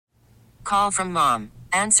call from mom.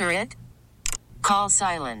 Answer it. Call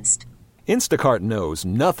silenced. Instacart knows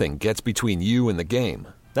nothing gets between you and the game.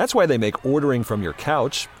 That's why they make ordering from your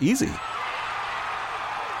couch easy.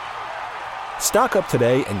 Stock up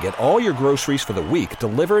today and get all your groceries for the week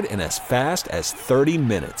delivered in as fast as 30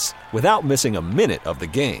 minutes without missing a minute of the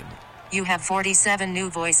game. You have 47 new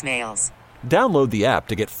voicemails. Download the app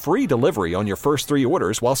to get free delivery on your first 3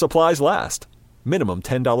 orders while supplies last. Minimum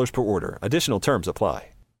 $10 per order. Additional terms apply.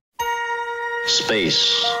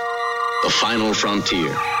 Space, the final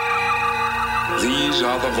frontier. These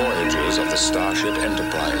are the voyages of the Starship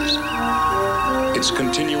Enterprise. Its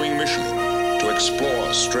continuing mission to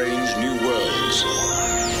explore strange new worlds,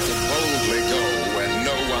 to boldly go where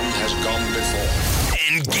no one has gone before.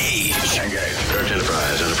 Engage. Direct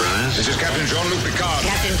Enterprise. This is Captain Jean-Luc Picard.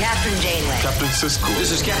 Captain Catherine Janeway. Captain Sisko.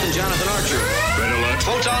 This is Captain Jonathan Archer. Red alert.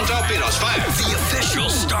 Photon torpedoes, fire. The official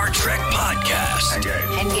Star Trek podcast.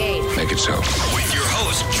 Engage. Make it so. With your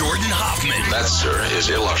host, Jordan Hoffman. That, sir, is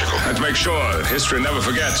illogical. Let's make sure history never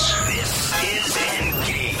forgets. This is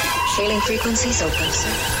Engage. Hailing frequencies open, sir.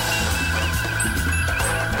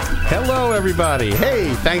 Hello, everybody.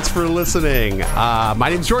 Hey, thanks for listening. My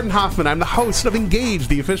name's Jordan Hoffman. I'm the host of Engage,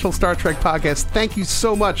 the official Star Trek podcast. Thank you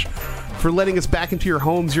so much for letting us back into your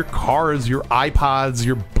homes, your cars, your iPods,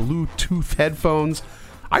 your Bluetooth headphones.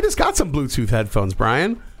 I just got some Bluetooth headphones,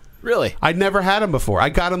 Brian. Really? I'd never had them before. I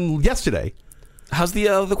got them yesterday. How's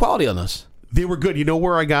the quality on this? They were good. You know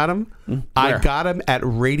where I got them? I got them at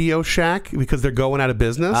Radio Shack because they're going out of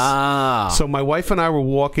business. So my wife and I were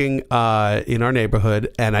walking in our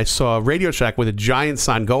neighborhood, and I saw Radio Shack with a giant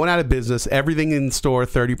sign, going out of business, everything in store,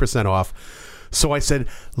 30% off. So I said,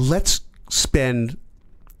 let's spend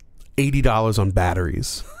 $80 on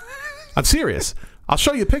batteries. I'm serious. I'll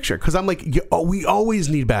show you a picture because I'm like, we always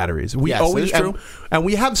need batteries. We always, that's true. And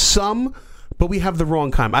we have some, but we have the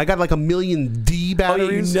wrong kind. I got like 1,000,000 D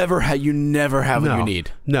batteries. You never have what you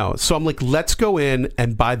need. No. So I'm like, let's go in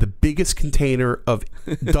and buy the biggest container of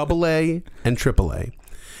AA and AAA.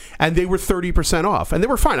 And they were 30% off. And they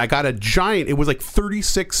were fine. I got a giant, it was like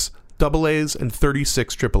 36 AA's and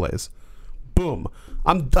 36 AAA's. Boom.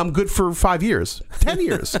 I'm good for 5 years, 10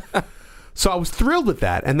 years. So I was thrilled with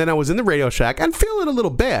that. And then I was in the Radio Shack and feeling a little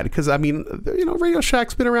bad because, I mean, Radio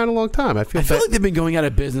Shack's been around a long time. I feel like they've been going out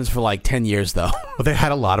of business for like 10 years, though. Well, they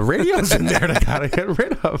had a lot of radios in there to gotta get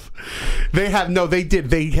rid of. They did.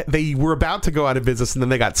 They were about to go out of business and then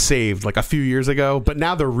they got saved like a few years ago, but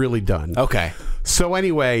now they're really done. Okay. So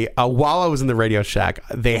anyway, while I was in the Radio Shack,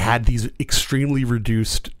 they had these extremely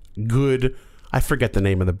reduced, good, I forget the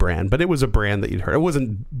name of the brand, but it was a brand that you'd heard. It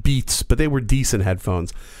wasn't Beats, but they were decent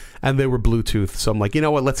headphones. And they were Bluetooth, so I'm like, you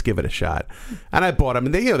know what? Let's give it a shot. And I bought them,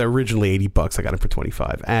 and they're originally $80. I got them for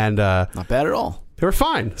 $25, and not bad at all. They were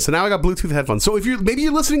fine. So now I got Bluetooth headphones. So if you're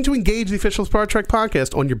listening to Engage, the official Star Trek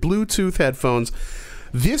podcast, on your Bluetooth headphones,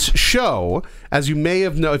 this show, as you may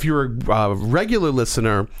have known, if you're a regular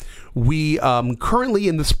listener, we currently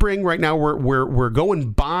in the spring right now we're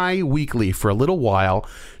going bi-weekly for a little while,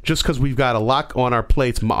 just because we've got a lot on our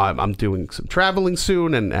plates. I'm doing some traveling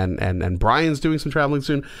soon, and Brian's doing some traveling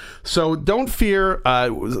soon. So don't fear.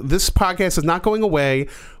 This podcast is not going away.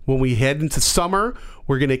 When we head into summer,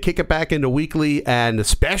 we're going to kick it back into weekly, and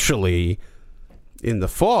especially in the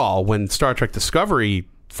fall when Star Trek Discovery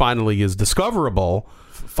finally is discoverable.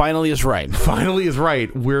 Finally is right.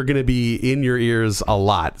 We're going to be in your ears a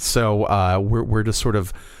lot. So we're just sort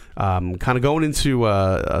of kind of going into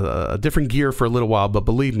a different gear for a little while. But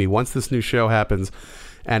believe me, once this new show happens,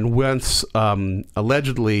 and once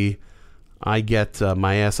allegedly I get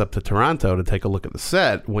my ass up to Toronto to take a look at the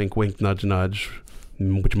set, wink, wink, nudge, nudge,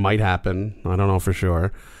 which might happen. I don't know for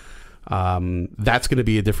sure. That's going to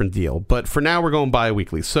be a different deal. But for now, we're going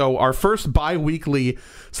bi-weekly. So our first bi-weekly,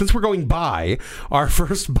 since we're going bi, our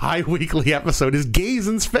first bi-weekly episode is Gaze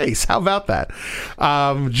in Space. How about that?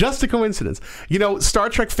 Just a coincidence. Star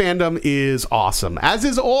Trek fandom is awesome, as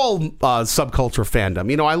is all subculture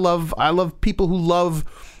fandom. I love people who love...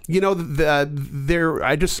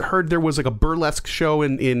 I just heard there was like a burlesque show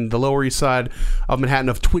in the Lower East Side of Manhattan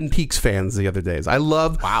of Twin Peaks fans the other days. I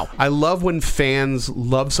love when fans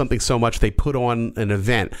love something so much they put on an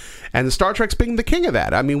event, and Star Trek's being the king of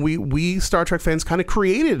that. I mean, we Star Trek fans kind of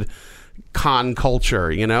created con culture,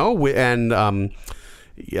 and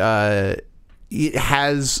it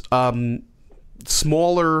has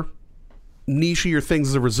smaller, nichier things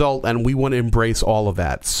as a result, and we want to embrace all of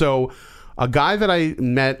that. So a guy that I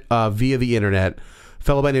met via the internet, a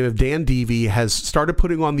fellow by the name of Dan Deavy, has started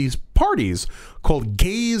putting on these parties called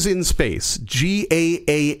Gays in Space,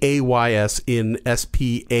 GAAAYS in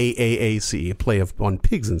SPAAAC, a play on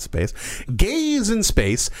pigs in space. Gays in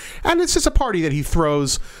Space, and it's just a party that he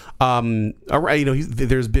throws.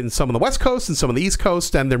 There's been some on the West Coast and some on the East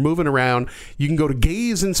Coast, and they're moving around. You can go to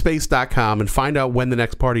gaysinspace.com and find out when the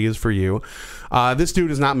next party is for you. This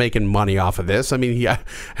dude is not making money off of this. I mean,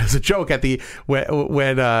 as a joke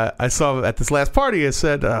when I saw at this last party, I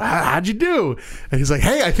said, "How'd you do?" And he's like,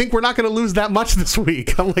 "Hey, I think we're not going to lose that much this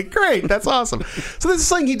week." I'm like, "Great, that's awesome." So this is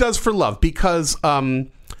something he does for love because, the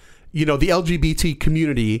LGBT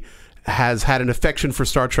community has had an affection for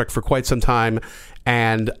Star Trek for quite some time.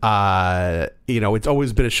 And, it's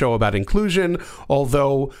always been a show about inclusion,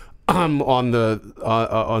 although on the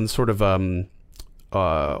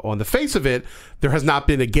face of it, there has not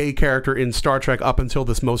been a gay character in Star Trek up until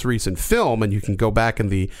this most recent film. And you can go back in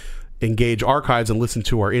the Engage archives and listen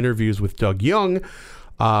to our interviews with Doug Young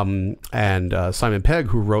and Simon Pegg,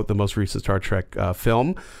 who wrote the most recent Star Trek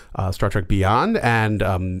film, Star Trek Beyond, and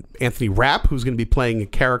Anthony Rapp, who's going to be playing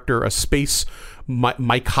a space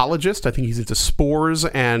mycologist. I think he's into spores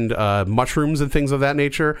and mushrooms and things of that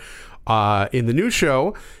nature. In the new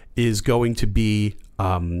show is going to be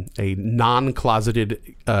a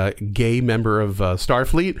non-closeted gay member of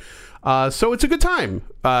Starfleet. So it's a good time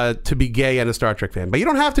to be gay and a Star Trek fan. But you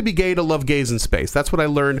don't have to be gay to love Gays in Space. That's what I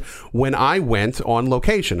learned when I went on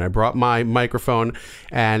location. I brought my microphone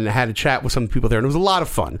and had a chat with some people there, and it was a lot of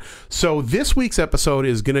fun. So this week's episode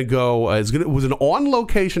is going to go. It was an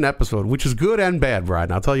on-location episode, which is good and bad,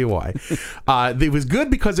 Brian. I'll tell you why. It was good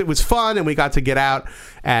because it was fun, and we got to get out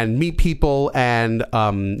and meet people. And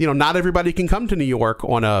not everybody can come to New York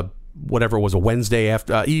on a Wednesday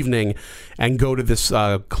evening and go to this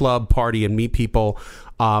club party and meet people.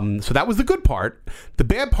 So that was the good part. The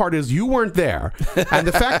bad part is you weren't there. And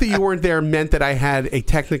the fact that you weren't there meant that I had a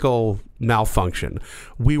technical malfunction.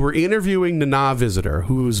 We were interviewing Nana Visitor,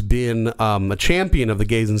 who's been a champion of the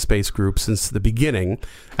Gays in Space group since the beginning.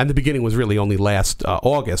 And the beginning was really only last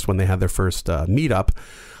August when they had their first meetup.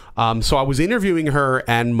 So I was interviewing her,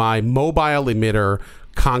 and my mobile emitter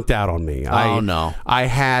conked out on me. No! I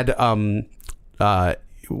had I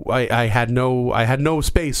had no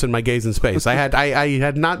space in my Gays in Space. I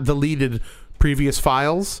had not deleted previous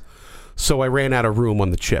files, so I ran out of room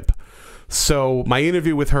on the chip. So my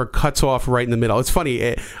interview with her cuts off right in the middle. It's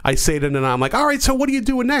funny. I say to Nana, I'm like, "All right, so what are you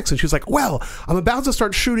doing next?" And she's like, "Well, I'm about to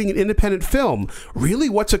start shooting an independent film." "Really?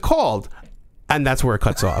 What's it called?" And that's where it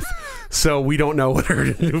cuts off. So we don't know what her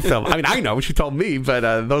new film. I mean, I know. She told me, but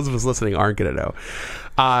those of us listening aren't going to know.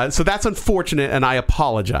 So that's unfortunate, and I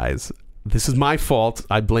apologize. This is my fault.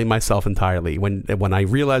 I blame myself entirely. When I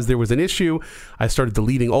realized there was an issue, I started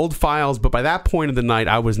deleting old files. But by that point of the night,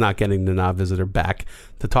 I was not getting the Nana Visitor back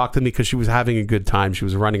to talk to me because she was having a good time. She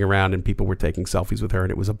was running around, and people were taking selfies with her,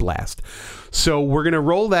 and it was a blast. So we're going to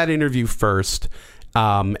roll that interview first.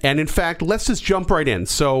 And in fact, let's just jump right in.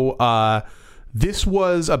 So this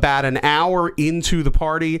was about an hour into the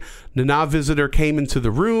party. Nana Visitor came into the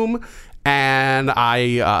room, and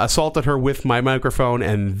I assaulted her with my microphone,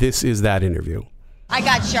 and this is that interview. I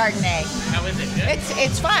got Chardonnay. How is it?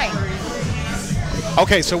 It's fine.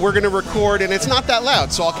 Okay, so we're going to record, and it's not that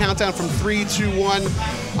loud, so I'll count down from 3, 2, 1,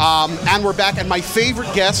 and we're back. And my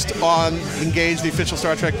favorite guest on Engage, the official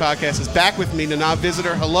Star Trek podcast, is back with me, Nana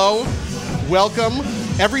Visitor. Hello, welcome.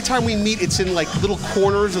 Every time we meet, it's in like little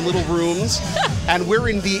corners and little rooms, and we're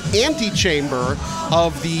in the antechamber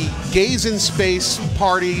of the Gays in Space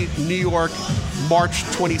party, New York, March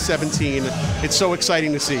 2017. It's so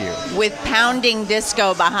exciting to see you. With pounding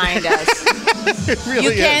disco behind us. It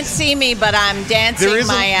really you can't see me, but I'm dancing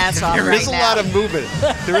my ass off right now. There is a lot of movement.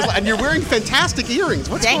 And you're wearing fantastic earrings.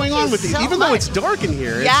 What's going on with these? Even though it's dark in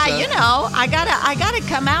here. Yeah, I gotta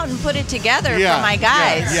come out and put it together for my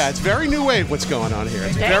guys. Yeah, it's very new wave what's going on here.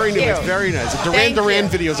 It's very new. It's very nice. The Duran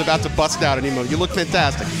video is about to bust out any moment. You look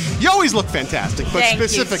fantastic. You always look fantastic, but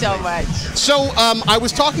specifically. Thank you so much. So I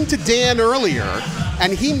was talking to Dan earlier,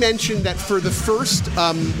 and he mentioned that for the first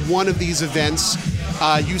one of these events,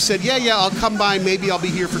 you said, yeah, I'll come by, maybe I'll be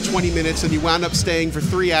here for 20 minutes, and you wound up staying for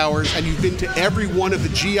 3 hours, and you've been to every one of the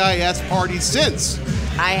GIS parties since.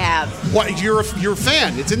 I have. What? You're a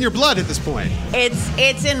fan. It's in your blood at this point.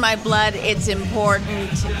 It's in my blood. It's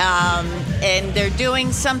important, and they're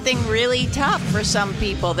doing something really tough for some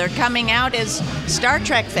people. They're coming out as Star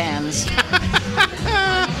Trek fans.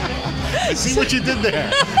 I see what you did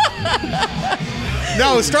there.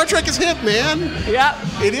 No, Star Trek is hip, man. Yep.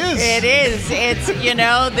 It is. It is. It's,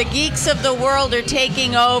 the geeks of the world are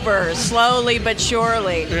taking over slowly but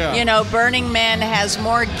surely. Yeah. Burning Man has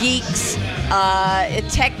more geeks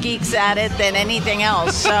tech geeks at it than anything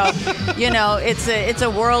else. So, it's a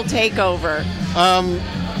world takeover.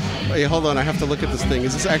 Wait, hold on. I have to look at this thing.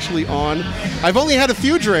 Is this actually on? I've only had a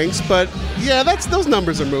few drinks, but yeah, those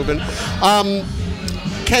numbers are moving.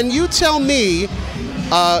 Can you tell me?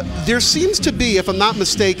 There seems to be, if I'm not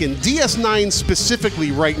mistaken, DS9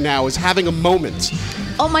 specifically right now is having a moment.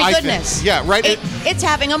 Oh my goodness! Think. Yeah, right. It's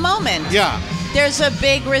having a moment. Yeah. There's a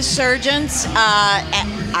big resurgence.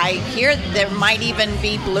 I hear there might even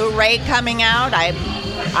be Blu-ray coming out.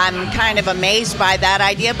 I'm kind of amazed by that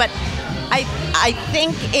idea, but I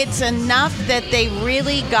think it's enough that they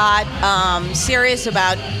really got serious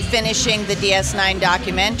about finishing the DS9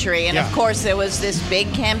 documentary. And of course, there was this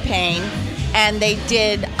big campaign, and they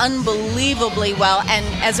did unbelievably well. And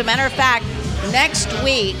as a matter of fact, next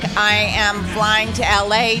week I am flying to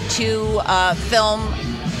LA to film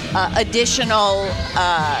additional.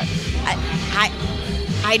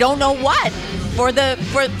 I don't know what. For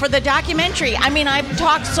the documentary. I mean, I've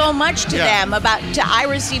talked so much to them to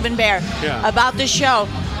Ira Steven Behr about the show,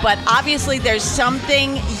 but obviously there's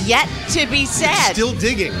something yet to be said. It's still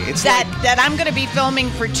digging. It's that I'm going to be filming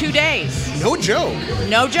for 2 days. No joke.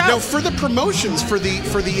 No joke. No, for the promotions for the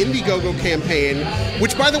Indiegogo campaign,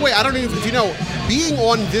 which by the way, I don't know if you know, being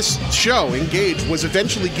on this show, Engage, was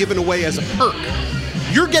eventually given away as a perk.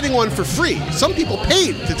 You're getting one for free. Some people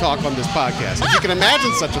paid to talk on this podcast. If you can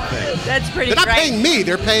imagine such a thing. That's pretty great. They're not paying me.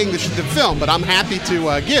 They're paying the film, but I'm happy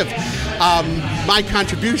to give my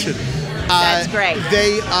contribution. That's great.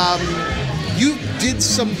 You did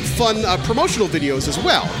some fun promotional videos as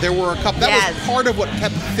well. There were a couple. That was part of what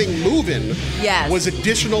kept the thing moving. Yes. Was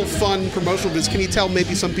additional fun promotional videos. Can you tell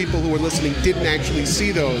maybe some people who are listening didn't actually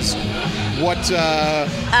see those? What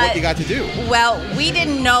you got to do? Well, we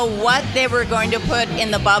didn't know what they were going to put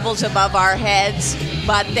in the bubbles above our heads,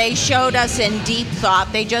 but they showed us in deep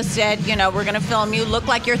thought. They just said, we're going to film you. Look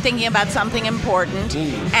like you're thinking about something important.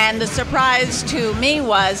 And the surprise to me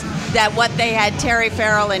was that what they had Terry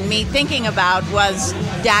Farrell and me thinking about was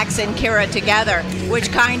Dax and Kira together,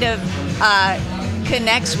 which kind of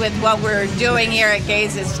connects with what we're doing here at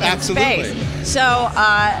Gazes in Space. So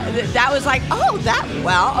that was like,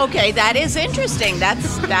 okay, that is interesting.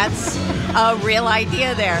 That's a real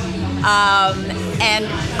idea there. And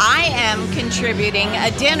I am contributing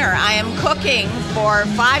a dinner. I am cooking for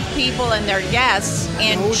 5 people and their guests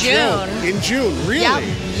in June. In June,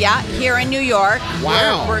 really? Yeah, here in New York.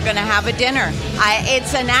 Wow. We're going to have a dinner.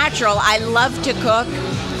 It's a natural. I love to cook.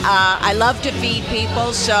 I love to feed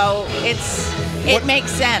people, so it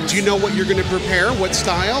makes sense. Do you know what you're going to prepare? What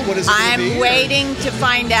style? What is it going to be? I'm waiting to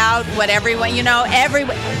find out what everyone,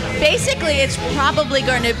 basically it's probably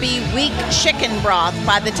going to be weak chicken broth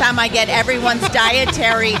by the time I get everyone's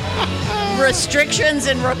dietary restrictions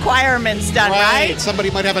and requirements done, right? Somebody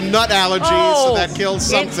might have a nut allergy, so that kills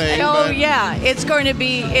something. It's going to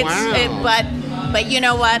be, but you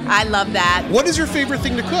know what? I love that. What is your favorite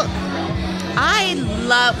thing to cook? I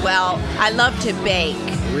love to bake.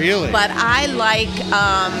 Really? But I like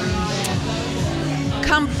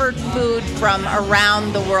comfort food from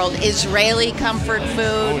around the world. Israeli comfort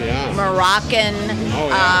food, Moroccan,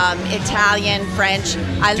 Italian, French.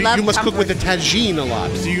 You must cook with the tagine a lot.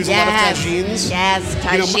 Do you use a lot of tagines? Yes,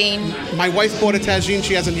 tagine. My wife bought a tagine.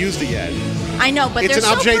 She hasn't used it yet. I know, but it's they're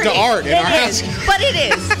an objet d'art in our house. But it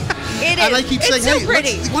is. It is. And I keep saying, hey, why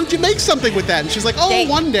don't you make something with that? And she's like,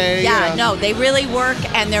 one day. Yeah, no, they really work,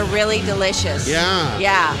 and they're really delicious. Yeah.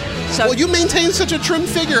 Yeah. So, well, you maintain such a trim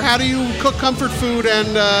figure. How do you cook comfort food?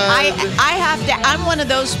 And I have to. I'm one of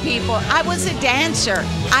those people. I was a dancer.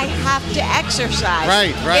 I have to exercise.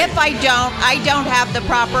 Right. If I don't have the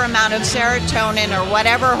proper amount of serotonin or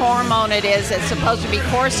whatever hormone it is that's supposed to be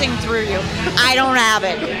coursing through you, I don't have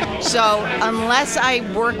it. So unless I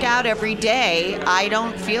work out every day, I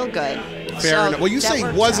don't feel good. Fair enough. Well, you say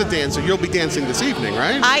was a dancer. You'll be dancing this evening,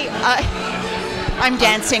 right? I'm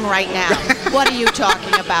dancing right now. What are you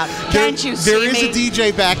talking about? Can't you see me? There is a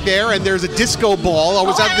DJ back there, and there's a disco ball. Oh,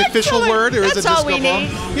 was that the official word? Or is a disco all we ball?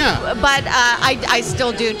 need. Yeah. But I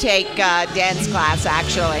still do take dance class,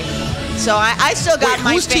 actually. So I still got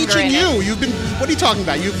my finger in it. Who's teaching you? What are you talking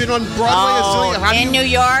about? You've been on Broadway? In New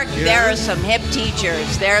York, there are some hip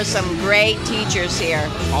teachers. There are some great teachers here.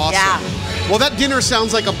 Awesome. Yeah. Well, that dinner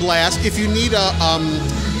sounds like a blast. If you need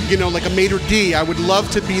like a maitre d', I would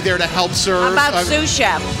love to be there to help serve. How about sous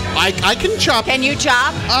chef? I can chop. Can you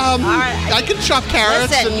chop? I can chop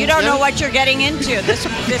carrots. Listen, you don't know what you're getting into.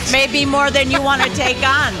 This may be more than you want to take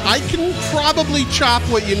on. I can probably chop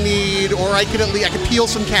what you need, or I can peel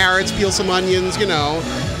some carrots, peel some onions.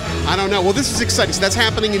 I don't know. Well, this is exciting. So that's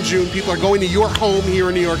happening in June. People are going to your home here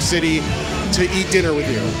in New York City to eat dinner with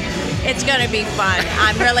you. It's going to be fun.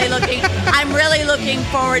 I'm really looking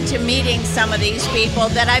forward to meeting some of these people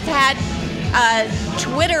that I've had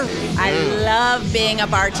Twitter. I love being a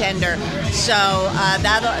bartender, so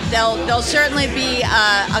they'll certainly be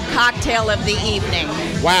a cocktail of the evening.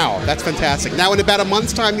 Wow, that's fantastic. Now, in about a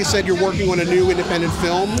month's time, you said you're working on a new independent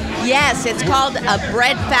film? Yes, it's called A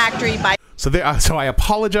Bread Factory by... So I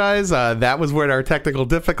apologize. That was where our technical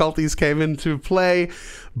difficulties came into play.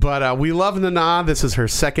 But we love Nana. This is her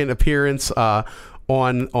second appearance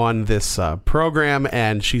on this program,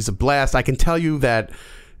 and she's a blast. I can tell you that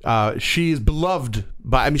she's beloved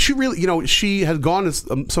by, I mean, she really, she has gone to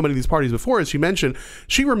so many of these parties before, as she mentioned.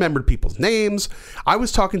 She remembered people's names. I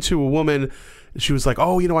was talking to a woman. She was like,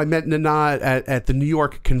 oh, I met Nana at the New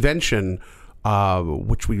York convention,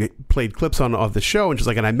 which we played clips on of the show. And she's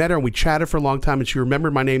like, and I met her and we chatted for a long time and she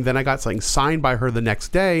remembered my name. Then I got something signed by her the next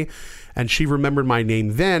day and she remembered my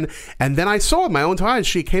name then. And then I saw with my own eyes,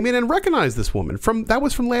 she came in and recognized this woman that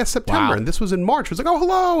was from last September. Wow. And this was in March. She was like, oh,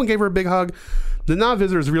 hello, and gave her a big hug. The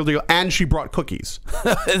non-visitor is a real deal, and she brought cookies.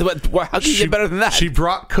 How can you get better than that? She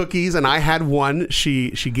brought cookies, and I had one.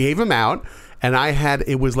 She gave them out, and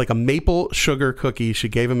it was like a maple sugar cookie. She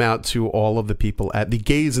gave them out to all of the people at the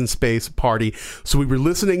Gays in Space party. So we were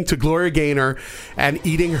listening to Gloria Gaynor and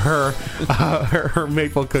eating her her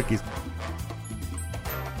maple cookies.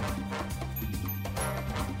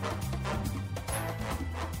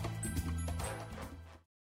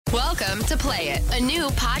 Welcome to Play It, a new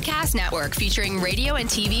podcast network featuring radio and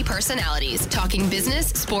TV personalities talking business,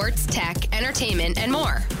 sports, tech, entertainment, and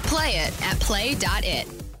more. Play it at play.it.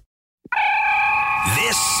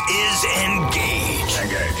 This is Engage,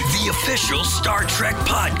 the official Star Trek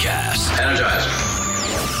podcast. Energize.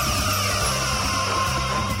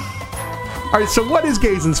 All right, so what is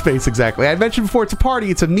Gays in Space exactly? I mentioned before, it's a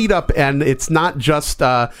party, it's a meetup, and it's not just,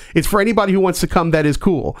 it's for anybody who wants to come that is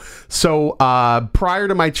cool. So prior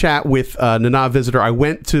to my chat with Nana Visitor, I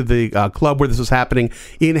went to the club where this was happening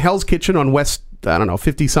in Hell's Kitchen on West,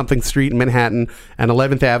 50-something Street in Manhattan and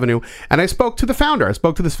 11th Avenue. And I spoke to the founder. I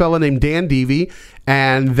spoke to this fella named Dan Deavy,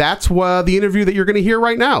 and that's the interview that you're going to hear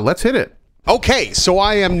right now. Let's hit it. Okay, so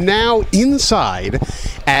I am now inside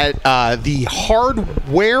at the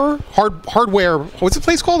Hardware. What's the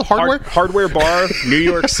place called? Hardware Bar, New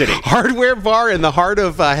York City. Hardware Bar in the heart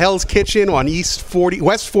of Hell's Kitchen on West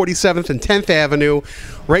 47th and 10th Avenue,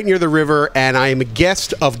 right near the river. And I am a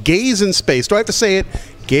guest of Gays in Space. Do I have to say it?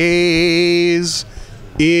 Gays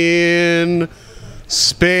in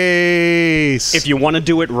Space. If you want to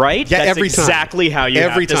do it right, that's exactly how you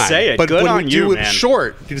have to say it. But good when on we you, do it man.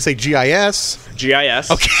 short, you just say GIS. GIS.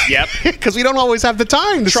 Okay. Yep. Because we don't always have the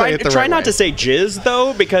time to say it the right way. Try not to say jizz,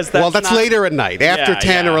 though, because that's later at night, after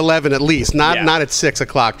 10 or 11 at least, not at 6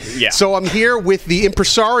 o'clock. Yeah. So I'm here with the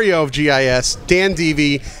impresario of GIS, Dan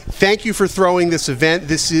Deavy. Thank you for throwing this event.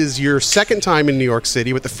 This is your second time in New York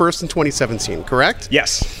City, with the first in 2017, correct?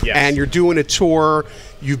 Yes. And you're doing a tour.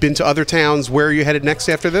 You've been to other towns. Where are you headed next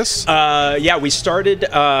after this? We started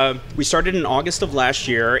in August of last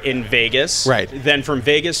year in Vegas. Right. Then from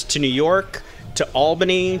Vegas to New York, to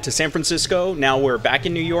Albany, to San Francisco. Now we're back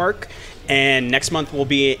in New York. And next month we'll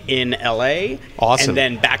be in LA. Awesome. And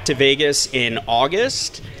then back to Vegas in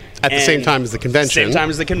August. At the same time as the convention. Same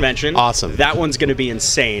time as the convention. Awesome. That one's going to be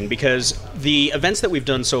insane because the events that we've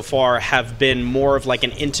done so far have been more of like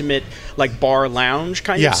an intimate, like bar lounge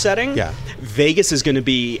kind of setting. Yeah. Vegas is going to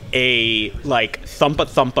be a like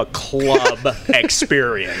thumpa club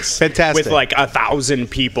experience. Fantastic. With like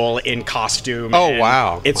 1,000 people in costume. Oh,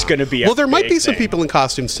 wow. It's going to be there might be some people in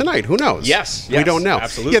costumes tonight. Who knows? Yes. We don't know.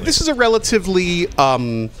 Absolutely. Yeah, this is a relatively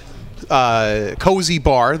cozy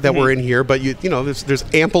bar that we're in here, but there's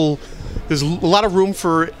a lot of room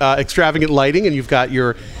for extravagant lighting, and you've got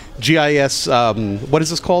your GIS what is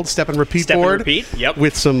this called? Step and repeat board. Repeat, yep.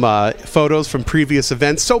 With some photos from previous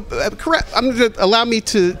events. So correct. Allow me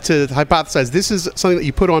to hypothesize. This is something that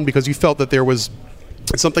you put on because you felt that there was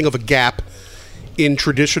something of a gap in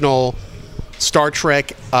traditional Star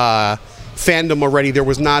Trek fandom already. There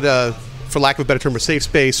was not for lack of a better term, a safe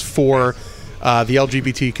space for the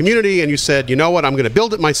LGBT community, and you said, you know what, I'm going to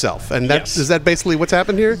build it myself. And is that basically what's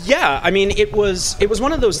happened here? Yeah, I mean, it was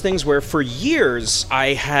one of those things where for years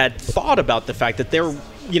I had thought about the fact that there,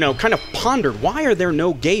 kind of pondered, why are there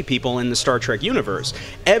no gay people in the Star Trek universe?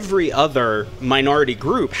 Every other minority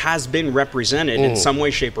group has been represented in some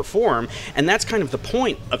way, shape, or form, and that's kind of the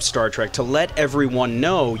point of Star Trek, to let everyone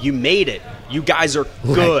know you made it. You guys are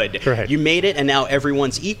good. Right. You made it, and now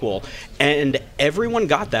everyone's equal. And everyone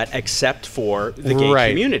got that except for the gay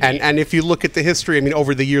community. And if you look at the history, I mean,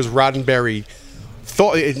 over the years, Roddenberry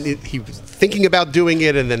thought he was thinking about doing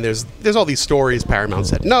it, and then there's all these stories. Paramount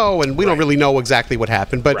said no, and we don't really know exactly what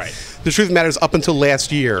happened. But the truth of the matter is, up until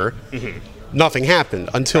last year, nothing happened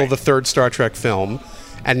until the third Star Trek film,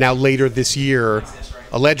 and now later this year,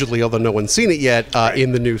 allegedly, although no one's seen it yet,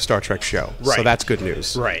 in the new Star Trek show. Right. So that's good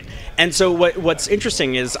news. Right. And so what's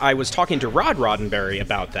interesting is I was talking to Rod Roddenberry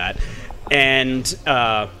about that, and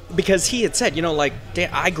because he had said,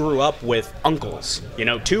 I grew up with uncles,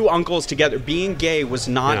 2 uncles together. Being gay was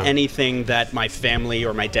not anything that my family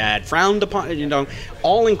or my dad frowned upon.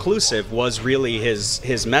 All inclusive was really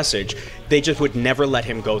his message. They just would never let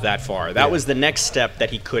him go that far. That was the next step that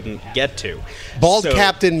he couldn't get to. Bald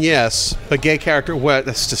captain, yes, but gay character, well,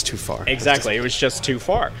 that's just too far. Exactly, it was just too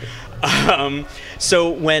far.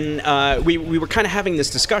 So when we were kind of having this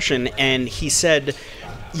discussion, and he said,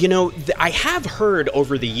 I have heard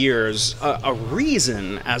over the years a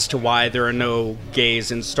reason as to why there are no gays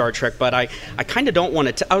in Star Trek, but I kind of don't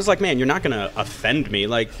want to. I was like, man, you're not going to offend me.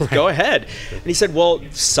 Go ahead. And he said, well,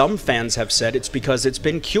 some fans have said it's because it's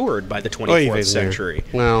been cured by the 24th century.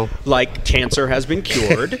 Well, like cancer has been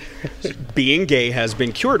cured, being gay has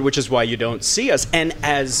been cured, which is why you don't see us. And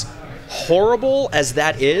as horrible as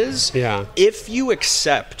that is, if you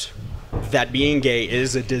accept that being gay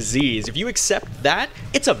is a disease, if you accept that,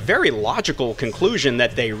 it's a very logical conclusion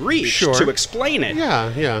that they reached to explain it.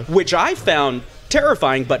 Yeah. Which I found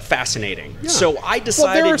terrifying but fascinating. Yeah. So I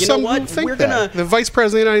decided, we're gonna. The Vice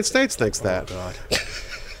President of the United States thinks that.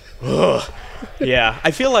 Ugh. Yeah,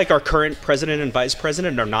 I feel like our current president and vice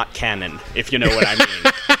president are not canon, if you know what I mean.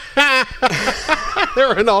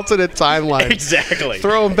 They're an alternate timeline. Exactly.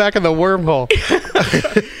 Throw them back in the wormhole.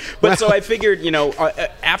 But so I figured,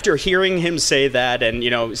 after hearing him say that,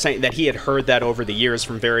 and saying that he had heard that over the years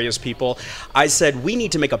from various people, I said we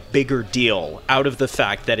need to make a bigger deal out of the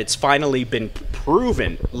fact that it's finally been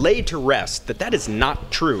proven, laid to rest, that is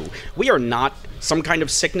not true. We are not some kind of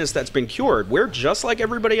sickness that's been cured. We're just like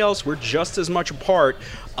everybody else. We're just as much a part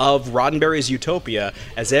of Roddenberry's utopia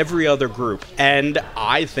as every other group, and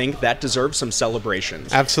I think that deserves some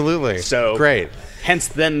celebrations. Absolutely. So great. Hence,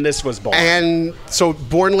 then this was born. And so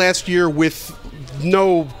born last year with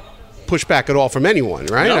no pushback at all from anyone,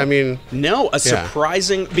 right? No,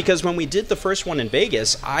 surprising, because when we did the first one in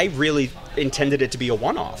Vegas, I really intended it to be a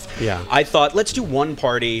one-off. Yeah. I thought, let's do one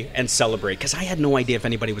party and celebrate, because I had no idea if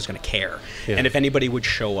anybody was going to care and if anybody would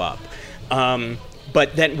show up.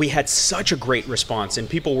 But then we had such a great response, and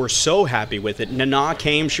people were so happy with it. Nana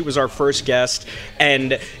came, she was our first guest,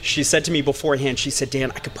 and she said to me beforehand, she said,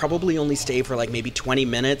 Dan, I could probably only stay for maybe 20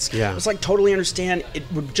 minutes. Yeah. I was like, totally understand. It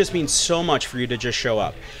would just mean so much for you to just show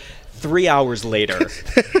up. 3 hours later,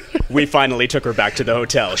 we finally took her back to the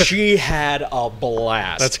hotel. She had a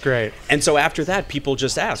blast. That's great. And so after that, people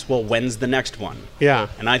just asked, well, when's the next one? Yeah.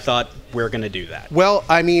 And I thought, we're going to do that. Well,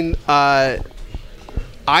 I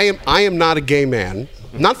am not a gay man.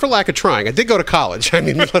 Not for lack of trying. I did go to college.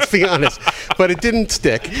 Let's be honest. But it didn't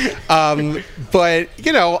stick. But,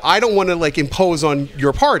 I don't want to, impose on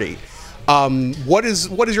your party. What is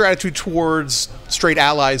your attitude towards straight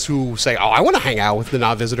allies who say, oh, I want to hang out with the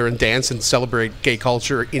non-visitor and dance and celebrate gay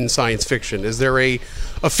culture in science fiction? Is there a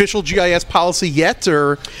official GIS policy yet,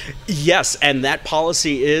 or? Yes, and that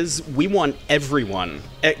policy is we want everyone,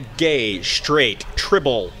 gay, straight,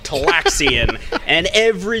 tribble, Talaxian, and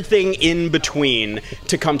everything in between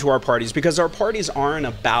to come to our parties, because our parties aren't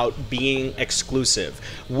about being exclusive.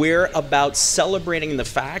 We're about celebrating the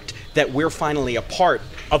fact that we're finally a part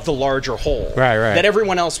of the larger whole. Right. That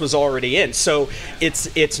everyone else was already in. So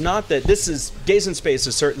it's not that Gays in Space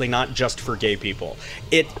is certainly not just for gay people.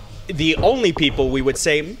 The only people we would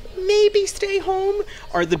say maybe stay home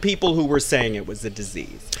are the people who were saying it was a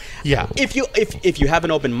disease. Yeah. If you have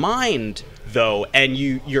an open mind, though, and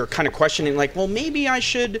you're kind of questioning, well, maybe I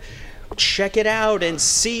should check it out and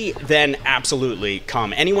see, then absolutely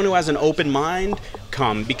come. Anyone who has an open mind,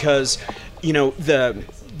 come, because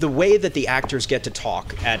the way that the actors get to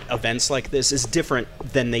talk at events like this is different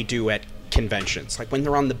than they do at conventions. Like when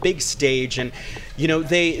they're on the big stage, and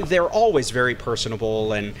they're always very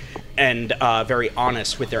personable and very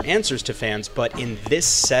honest with their answers to fans. But in this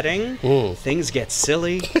setting, things get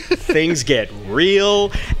silly, things get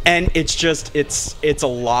real, and it's a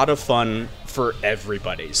lot of fun for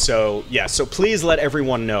everybody. So so please let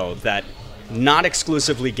everyone know that. Not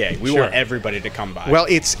exclusively gay. We want everybody to come by. Well,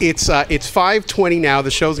 it's 5:20 now.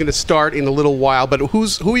 The show's going to start in a little while. But who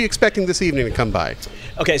are you expecting this evening to come by?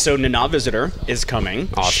 Okay, so Nana Visitor is coming.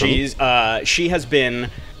 Awesome. She has been,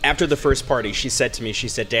 after the first party, she said to me,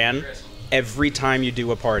 Dan, every time you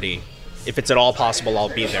do a party, if it's at all possible,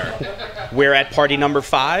 I'll be there. We're at party number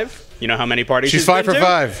 5. You know how many parties She's 5 for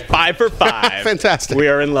 5. 5 for 5. Fantastic. We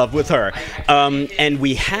are in love with her. And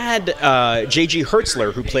we had J.G.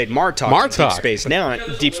 Hertzler, who played Martok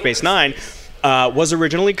in Deep Space Nine, was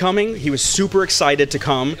originally coming. He was super excited to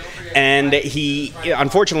come, and he,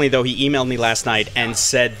 unfortunately, though, he emailed me last night and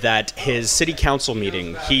said that his city council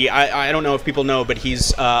meeting, I don't know if people know, but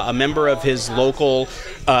he's a member of his local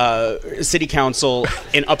city council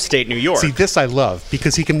in upstate New York. See, this I love,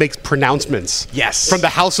 because he can make pronouncements. Yes. From the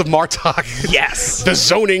House of Martok. Yes. The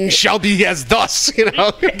zoning shall be as thus. You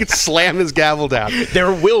know, he can slam his gavel down.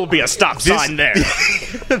 There will be a stop sign there.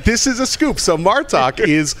 This is a scoop. So Martok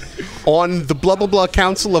is on the blah blah blah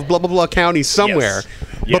council of blah blah blah county somewhere,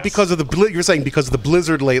 but because of you're saying because of the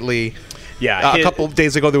blizzard lately. Yeah, a couple of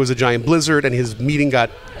days ago there was a giant blizzard, and his meeting got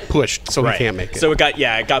pushed, so he can't make it. So it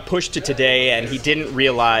got pushed to today, and he didn't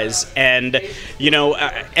realize. And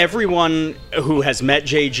everyone who has met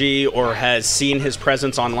JG or has seen his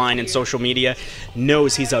presence online and social media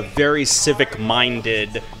knows he's a very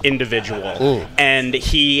civic-minded individual, and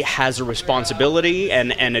he has a responsibility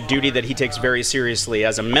and a duty that he takes very seriously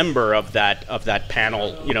as a member of that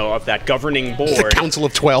panel, of that governing board, the Council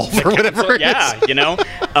of 12 or whatever.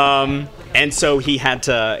 And so he had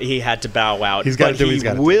to bow out. He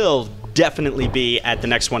will definitely be at the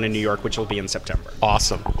next one in New York, which will be in September.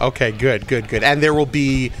 Awesome. Okay, good. And there will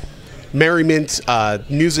be merriment,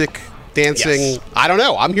 music, dancing. Yes. I don't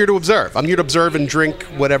know. I'm here to observe. I'm here to observe and drink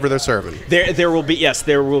whatever they're serving. There will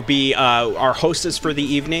be. Our hostess for the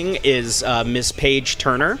evening is Miss Paige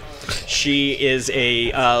Turner. She is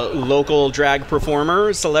a local drag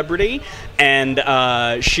performer, celebrity,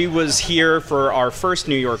 and she was here for our first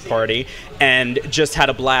New York party and just had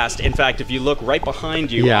a blast. In fact, if you look right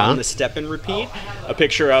behind you on the Step and Repeat, a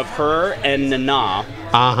picture of her and Nana.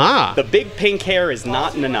 The big pink hair is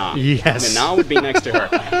not Nana. Yes. Nana would be next to her.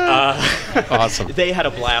 Awesome. They had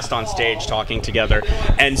a blast on stage talking together.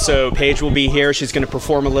 And so Paige will be here. She's going to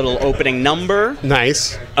perform a little opening number.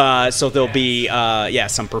 Nice. So there'll be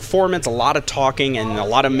some performance, a lot of talking, and a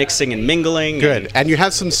lot of mixing and mingling. Good. And you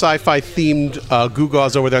have some sci-fi themed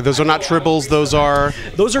gewgaws over there. Those are not tribbles. Those are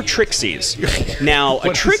Trixies. Now,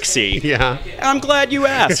 a Trixie. I'm glad you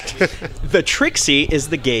asked. The Trixie is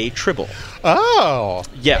the gay tribble. Oh.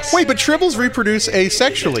 Yes. Wait, but tribbles reproduce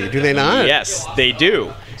asexually, do they not? Yes, they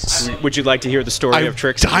do. Would you like to hear the story of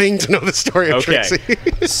Trixie? I'm dying to know the story of Trixie.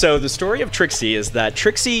 So the story of Trixie is that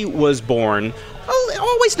Trixie was born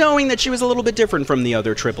always knowing that she was a little bit different from the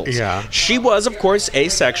other tribbles. Yeah. She was, of course,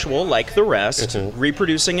 asexual like the rest,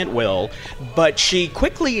 reproducing at will, but she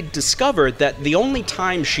quickly discovered that the only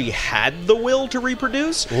time she had the will to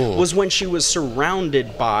reproduce was when she was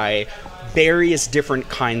surrounded by various different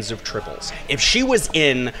kinds of tribbles. If she was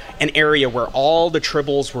in an area where all the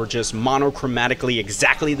tribbles were just monochromatically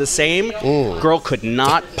exactly the same, girl could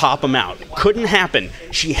not pop them out. Couldn't happen.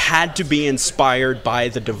 She had to be inspired by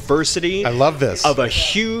the diversity. I love this. Of a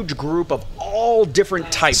huge group of all different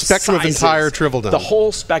types, spectrum sizes, of entire tribbledom. The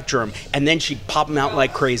whole spectrum, and then she'd pop them out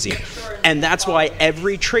like crazy. And that's why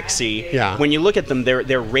every Trixie, when you look at them,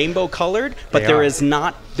 they're rainbow colored, but there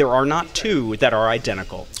are not two that are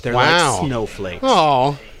identical. They're like snowflakes.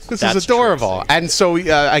 Oh, this is adorable. Trixie. And so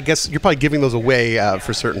I guess you're probably giving those away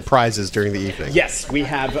for certain prizes during the evening. Yes, we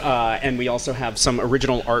have, and we also have some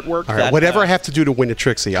original artwork. All right, whatever I have to do to win a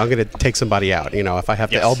Trixie, I'm going to take somebody out. If I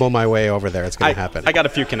have to elbow my way over there, it's going to happen. I got a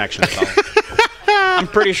few connections, though. I'm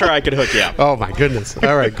pretty sure I could hook you up. Oh my goodness!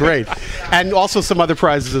 All right, great, and also some other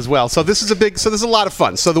prizes as well. So this is this is a lot of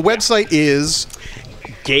fun. So the website is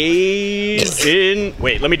Gaze in.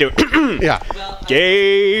 Wait, let me do it.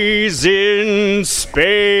 Gaze in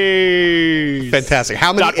space. Fantastic.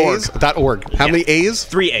 How many A's? .org. How many A's?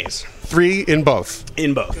 3 A's. 3 in both.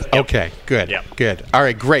 Yep. Okay, good. Good. All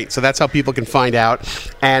right, great. So that's how people can find out.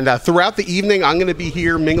 And throughout the evening, I'm going to be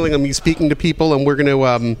here mingling. I'm going to be speaking to people, and we're going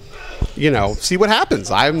to, see what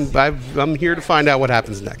happens. I'm here to find out what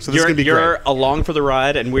happens next. So this is going to be great. You're along for the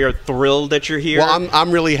ride, and we are thrilled that you're here. Well,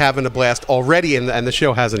 I'm really having a blast already, and the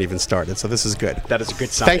show hasn't even started. So this is good. That is a good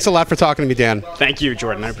sign. Thanks a lot for talking to me, Dan. Thank you,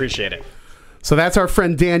 Jordan. I appreciate it. So that's our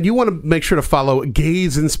friend Dan. You want to make sure to follow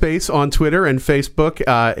Gaze in Space on Twitter and Facebook.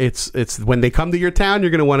 It's when they come to your town,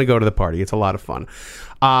 you're going to want to go to the party. It's a lot of fun.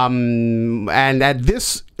 And at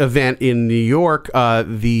this event in New York,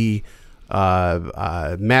 the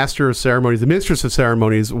master of ceremonies, the mistress of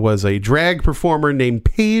ceremonies, was a drag performer named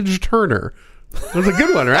Paige Turner. That was a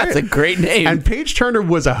good one, right? That's a great name. And Paige Turner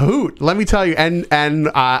was a hoot, let me tell you. And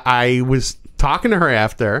I was talking to her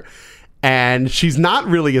after. And she's not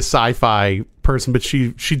really a sci-fi person, but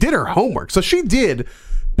she did her homework. So she did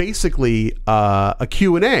basically a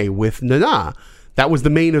Q&A with Nana That was the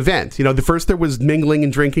main event. You know, the first there was mingling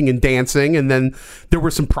and drinking and dancing, and then there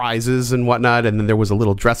were some prizes and whatnot, and then there was a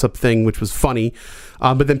little dress-up thing, which was funny.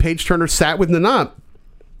 But then Paige Turner sat with Nana.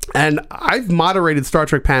 And I've moderated Star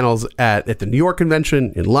Trek panels at the New York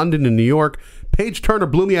convention, in London, in New York. Paige Turner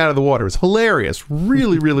blew me out of the water. It was hilarious.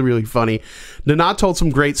 Really, really, really funny. Nana told some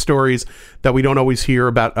great stories that we don't always hear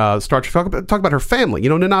about Star Trek. Talk about her family. You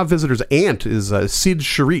know, Nana Visitor's aunt is Sid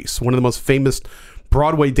Charisse, one of the most famous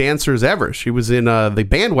Broadway dancers ever. She was in the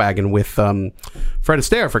Bandwagon with Fred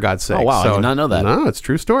Astaire, for God's sake. Oh, wow. I did not know that. No, it's a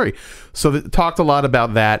true story. So talked a lot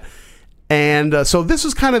about that. And so this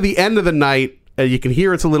was kind of the end of the night. You can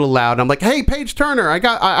hear it's a little loud. I'm like, hey, Paige Turner, I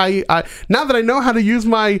now that I know how to use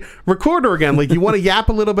my recorder again, like, you want to yap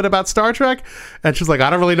a little bit about Star Trek? And she's like, I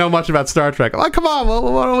don't really know much about Star Trek. I'm like, come on,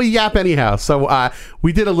 well, why don't we yap anyhow? So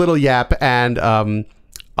we did a little yap, and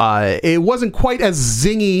it wasn't quite as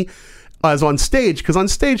zingy as on stage, because on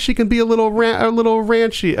stage she can be a little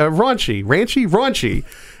raunchy.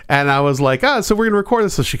 And I was like, so we're gonna record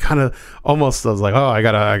this. So she kind of almost was like, I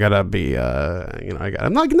gotta be,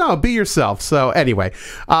 I'm like, no, be yourself. So anyway,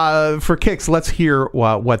 for kicks, let's hear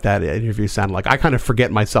what that interview sounded like. I kind of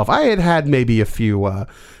forget myself. I had maybe a few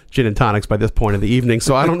gin and tonics by this point in the evening,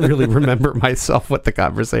 so I don't really remember myself what the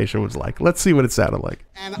conversation was like. Let's see what it sounded like.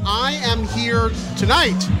 And I am here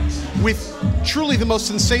tonight with truly the most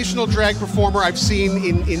sensational drag performer I've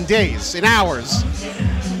seen in days, in hours.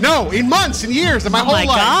 No, in months, in years, in my whole life.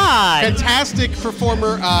 God. Fantastic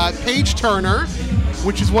performer, Paige Turner,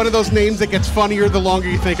 which is one of those names that gets funnier the longer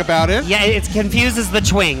you think about it. Yeah, it confuses the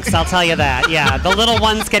twinks, I'll tell you that. Yeah, the little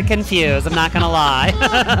ones get confused, I'm not going to lie.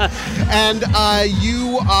 And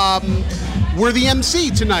you were the MC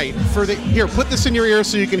tonight for the... Here, put this in your ear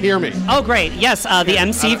so you can hear me. Oh, great. Yes, the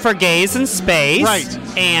MC for Gays in Space.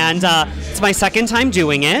 Right. And it's my second time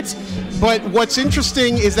doing it. But what's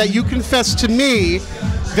interesting is that you confessed to me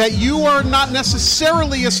that you are not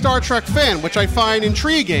necessarily a Star Trek fan, which I find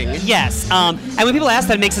intriguing. Yes, and when people ask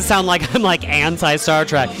that, it makes it sound like I'm like anti-Star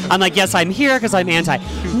Trek. I'm like, yes, I'm here because I'm anti.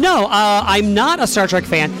 No, I'm not a Star Trek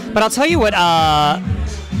fan, but I'll tell you what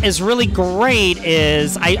is really great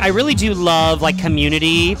is I really do love like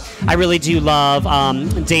Community. I really do love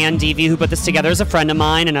Dan Devey, who put this together, as a friend of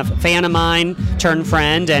mine and a fan of mine turned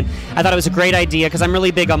friend, and I thought it was a great idea because I'm really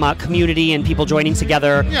big on community and people joining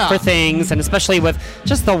together for things, and especially with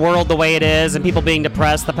just the world the way it is and people being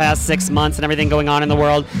depressed the past 6 months and everything going on in the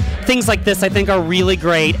world. Things like this I think are really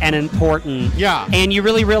great and important. Yeah. And you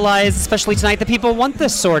really realize, especially tonight, that people want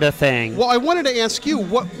this sort of thing. Well, I wanted to ask you,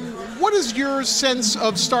 what is your sense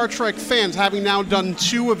of Star Trek fans, having now done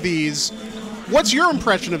 2 of these? What's your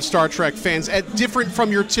impression of Star Trek fans, different from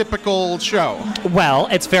your typical show? Well,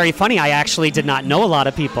 it's very funny. I actually did not know a lot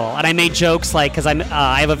of people, and I made jokes like, because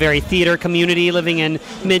I have a very theater community living in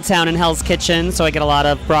Midtown and Hell's Kitchen, so I get a lot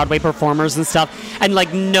of Broadway performers and stuff, and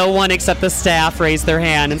like no one except the staff raised their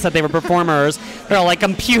hand and said they were performers. They're all like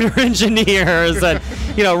computer engineers and,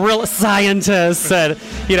 real scientists, and,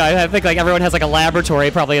 I think like everyone has like a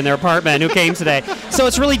laboratory probably in their apartment who came today. So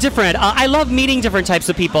it's really different. I love meeting different types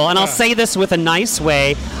of people, and I'll say this with a nice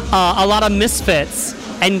way, a lot of misfits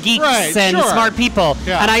and geeks and smart people,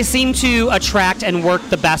 and I seem to attract and work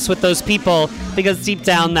the best with those people because deep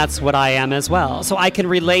down that's what I am as well. So I can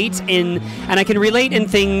relate in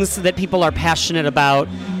things that people are passionate about.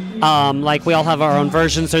 Like we all have our own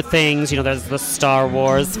versions or things, there's the Star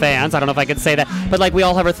Wars fans, I don't know if I could say that, but like we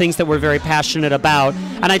all have our things that we're very passionate about,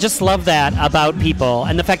 and I just love that about people,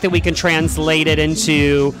 and the fact that we can translate it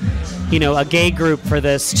into, a gay group for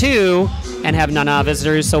this too, and have Nana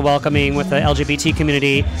Visitors so welcoming with the LGBT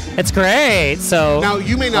community. It's great. So now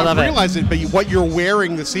you may not realize it, but what you're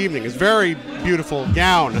wearing this evening is very beautiful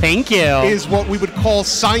gown. Thank you. Is what we would call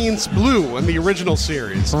science blue in the original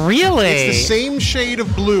series. Really? It's the same shade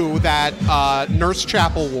of blue that Nurse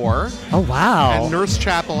Chapel wore. Oh wow! And Nurse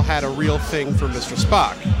Chapel had a real thing for Mr.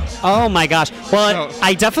 Spock. Oh my gosh! Well,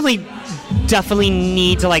 I definitely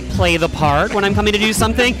need to like play the part when I'm coming to do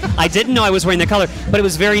something. I didn't know I was wearing the color, but it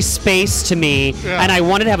was very space to me, and I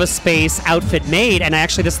wanted to have a space outfit made, and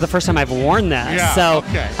this is the first time I've worn this, so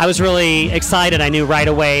I was really excited. I knew right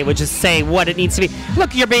away it would just say what it needs to be.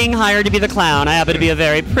 Look, you're being hired to be the clown. I happen to be a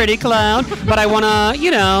very pretty clown, but I want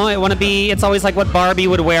to be, it's always like what Barbie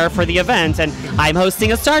would wear for the event, and I'm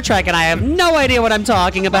hosting a Star Trek, and I have no idea what I'm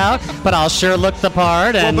talking about, but I'll sure look the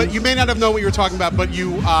part. And but you may not have known what you were talking about, but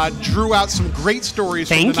you drew out some great stories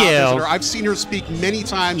from the Nana Visitor. I've seen her speak many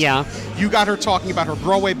times. Yeah. You got her talking about her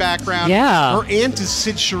Broadway background. Yeah. Her aunt is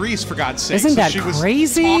Sid Charisse, for God's sake. Isn't that she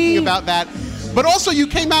crazy? was talking about that. But also, you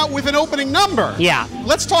came out with an opening number. Yeah.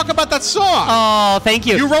 Let's talk about that song. Oh, thank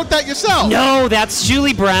you. You wrote that yourself. No, that's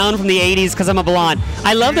Julie Brown from the 80s because I'm a blonde.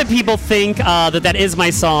 I love that people think that is my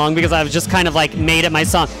song because I've just kind of like made it my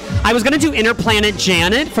song. I was going to do Interplanet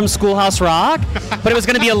Janet from Schoolhouse Rock, but it was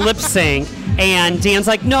going to be a lip sync. And Dan's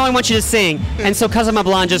like, no, I want you to sing. And so Cause I'm a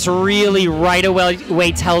Blonde just really right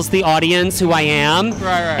away tells the audience who I am.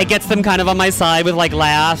 Right. It gets them kind of on my side with like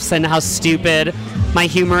laughs and how stupid my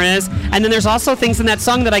humor is. And then there's also things in that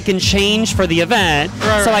song that I can change for the event.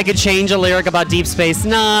 So I could change a lyric about Deep Space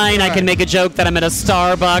Nine. I can make a joke that I'm at a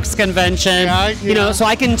Starbucks convention. You know, so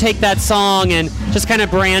I can take that song and just kind of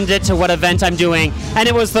brand it to what event I'm doing. And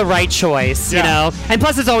it was the right choice, you know. And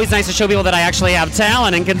plus it's always nice to show people that I actually have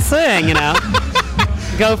talent and can sing, you know.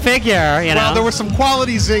 Go figure, you know. Well, there were some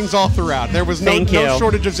quality zings all throughout. There was no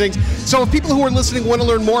shortage of zings. So if people who are listening want to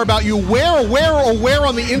learn more about you, where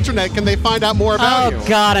on the internet can they find out more about you? Oh,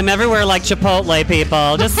 God, I'm everywhere like Chipotle,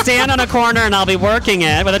 people. Just stand on a corner and I'll be working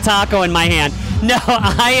it with a taco in my hand. No,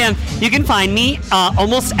 I am. You can find me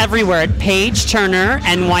almost everywhere at Paige Turner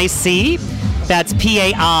NYC. That's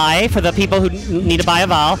PAI for the people who need to buy a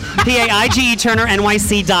vowel.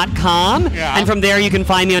 PAIGETurnerNYC.com. Yeah. And from there you can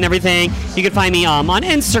find me on everything. You can find me on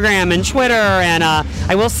Instagram and Twitter. And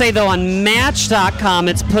I will say, though, on Match.com,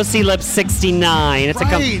 it's PussyLip69. It's a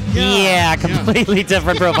completely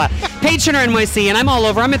different profile. Paige Turner NYC, and I'm all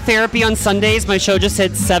over. I'm at therapy on Sundays. My show just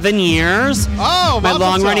hit 7 years. Oh, my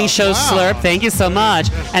long-running show, Slurp. Thank you so much.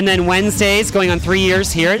 And then Wednesdays, going on 3 years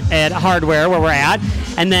here at Hardware, where we're at.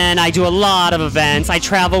 And then I do a lot of events. I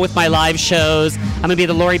travel with my live shows. I'm going to be at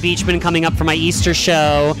the Laurie Beachman coming up for my Easter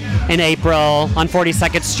show in April on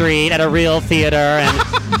 42nd Street at a real theater. And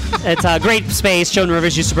it's a great space. Joan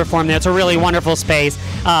Rivers used to perform there. It's a really wonderful space.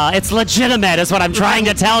 It's legitimate is what I'm trying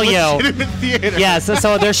to tell you. Legitimate theater. Yes,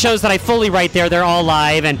 so there's shows that I fully write there. They're all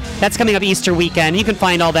live, and that's coming up Easter weekend. You can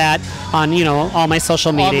find all that on, all my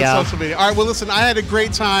social media. All right, well, listen, I had a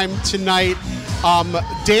great time tonight.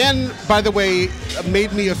 Dan, by the way,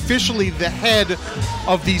 made me officially the head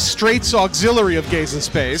of the Straits Auxiliary of Gays in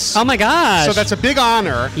Space. Oh, my gosh. So that's a big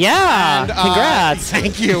honor. Yeah, and, congrats.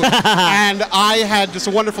 Thank you. And I had just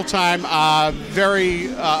a wonderful time. The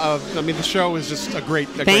show is just a great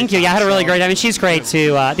Thank you. Yeah, I had a really great time. I mean, she's great,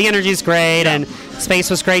 too. The energy's great, and Space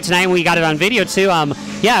was great tonight, and we got it on video, too.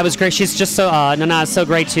 It was great. She's just so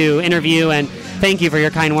great to interview, and thank you for your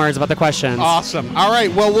kind words about the questions. Awesome. All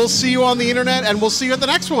right. Well, we'll see you on the internet, and we'll see you at the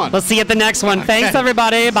next one. We'll see you at the next one. Thanks,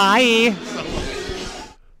 everybody. Bye.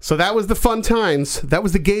 So that was the fun times. That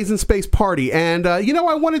was the Gays in Space party. And, I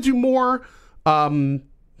want to do more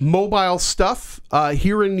mobile stuff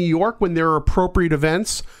here in New York when there are appropriate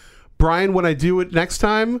events. Brian, when I do it next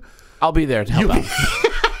time, I'll be there to help out.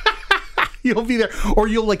 You'll be there, or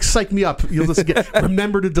you'll psych me up. You'll just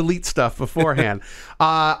remember to delete stuff beforehand.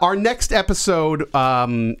 Our next episode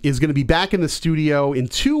is going to be back in the studio in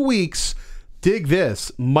 2 weeks. Dig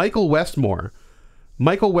this, Michael Westmore.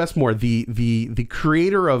 Michael Westmore, the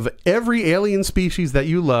creator of every alien species that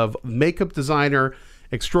you love, makeup designer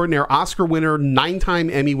extraordinaire, Oscar winner, 9-time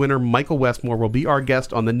Emmy winner, Michael Westmore will be our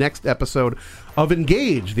guest on the next episode of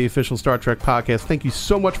Engage, the official Star Trek podcast. Thank you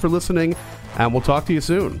so much for listening, and we'll talk to you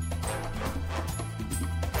soon.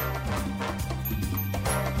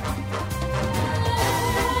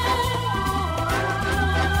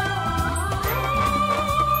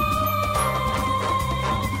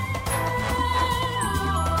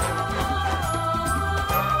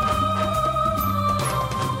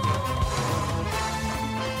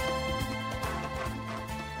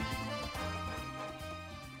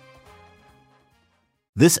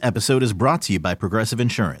 This episode is brought to you by Progressive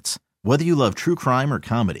Insurance. Whether you love true crime or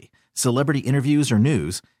comedy, celebrity interviews or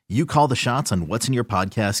news, you call the shots on what's in your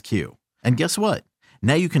podcast queue. And guess what?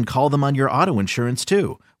 Now you can call them on your auto insurance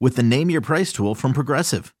too with the Name Your Price tool from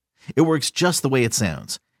Progressive. It works just the way it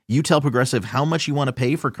sounds. You tell Progressive how much you want to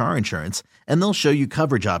pay for car insurance, and they'll show you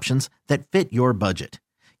coverage options that fit your budget.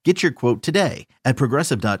 Get your quote today at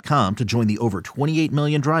Progressive.com to join the over 28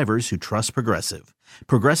 million drivers who trust Progressive.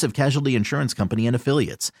 Progressive Casualty Insurance Company and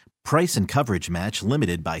Affiliates. Price and coverage match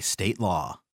limited by state law.